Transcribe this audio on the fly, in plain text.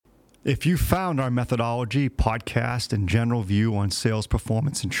If you found our methodology, podcast, and general view on sales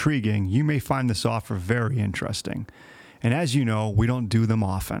performance intriguing, you may find this offer very interesting. And as you know, we don't do them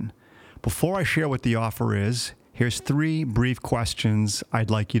often. Before I share what the offer is, here's 3 brief questions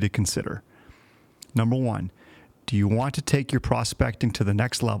I'd like you to consider. Number 1, do you want to take your prospecting to the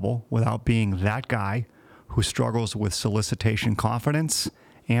next level without being that guy who struggles with solicitation confidence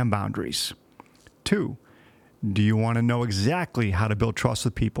and boundaries? 2, do you want to know exactly how to build trust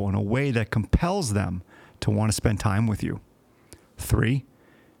with people in a way that compels them to want to spend time with you? 3,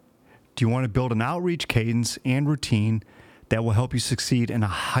 do you want to build an outreach cadence and routine that will help you succeed in a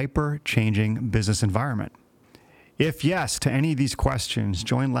hyper-changing business environment? If yes to any of these questions,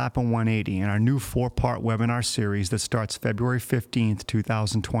 join Lappin 180 in our new 4-part webinar series that starts February 15th,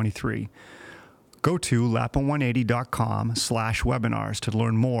 2023. Go to lappin180.com/webinars to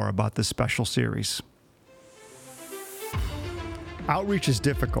learn more about this special series. Outreach is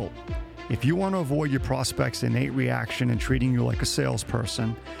difficult. If you want to avoid your prospects' innate reaction and treating you like a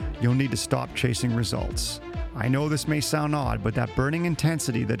salesperson, you'll need to stop chasing results. I know this may sound odd, but that burning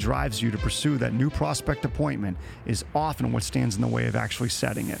intensity that drives you to pursue that new prospect appointment is often what stands in the way of actually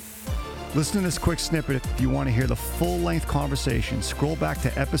setting it. Listen to this quick snippet if you want to hear the full-length conversation. Scroll back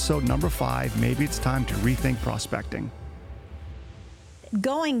to episode number 5. Maybe it's time to rethink prospecting.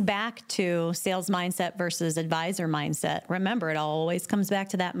 Going back to sales mindset versus advisor mindset, remember, it always comes back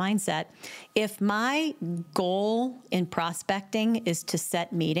to that mindset. If my goal in prospecting is to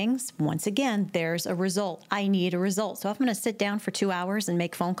set meetings, once again, there's a result. I need a result. So if I'm going to sit down for 2 hours and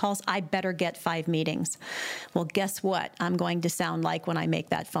make phone calls, I better get 5 meetings. Well, guess what? I'm going to sound like when I make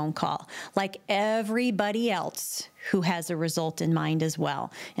that phone call, like everybody else who has a result in mind as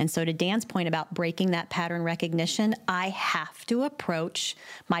well. And so to Dan's point about breaking that pattern recognition, I have to approach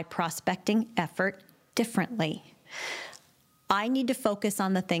my prospecting effort differently. I need to focus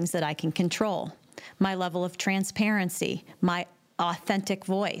on the things that I can control: my level of transparency, my authentic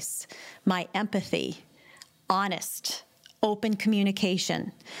voice, my empathy, honest, open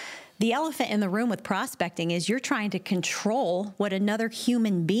communication. The elephant in the room with prospecting is you're trying to control what another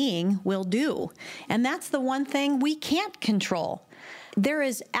human being will do. And that's the one thing we can't control. There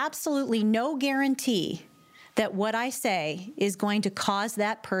is absolutely no guarantee that what I say is going to cause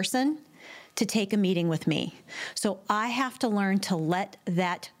that person to take a meeting with me. So I have to learn to let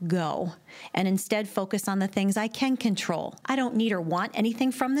that go and instead focus on the things I can control. I don't need or want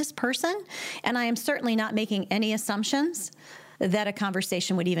anything from this person, and I am certainly not making any assumptions that a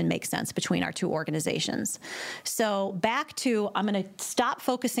conversation would even make sense between our 2 organizations. So back to, I'm going to stop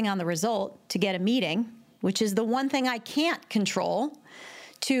focusing on the result to get a meeting, which is the one thing I can't control,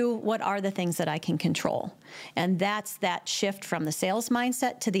 to what are the things that I can control. And that's that shift from the sales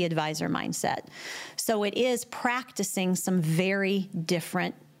mindset to the advisor mindset. So it is practicing some very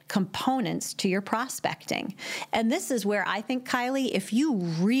different components to your prospecting. And this is where I think, Kylie, if you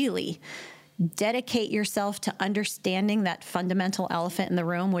really dedicate yourself to understanding that fundamental elephant in the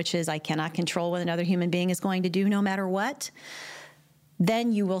room, which is I cannot control what another human being is going to do no matter what,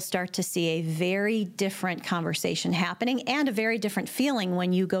 then you will start to see a very different conversation happening and a very different feeling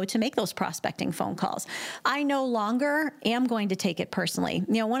when you go to make those prospecting phone calls. I no longer am going to take it personally.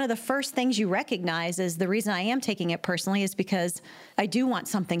 You know, one of the first things you recognize is the reason I am taking it personally is because I do want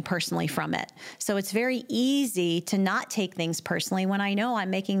something personally from it. So it's very easy to not take things personally when I know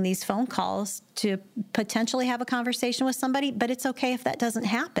I'm making these phone calls to potentially have a conversation with somebody, but it's okay if that doesn't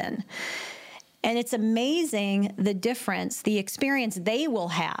happen. And it's amazing the difference, the experience they will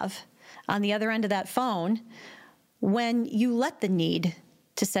have on the other end of that phone when you let the need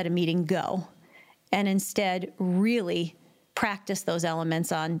to set a meeting go and instead really practice those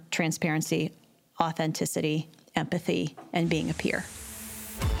elements on transparency, authenticity, empathy, and being a peer.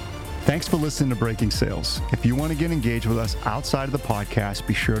 Thanks for listening to Breaking Sales. If you want to get engaged with us outside of the podcast,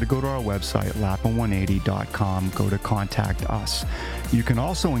 be sure to go to our website, lappin180.com. Go to Contact Us. You can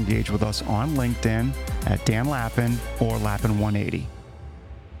also engage with us on LinkedIn at Dan Lappin or Lappin180.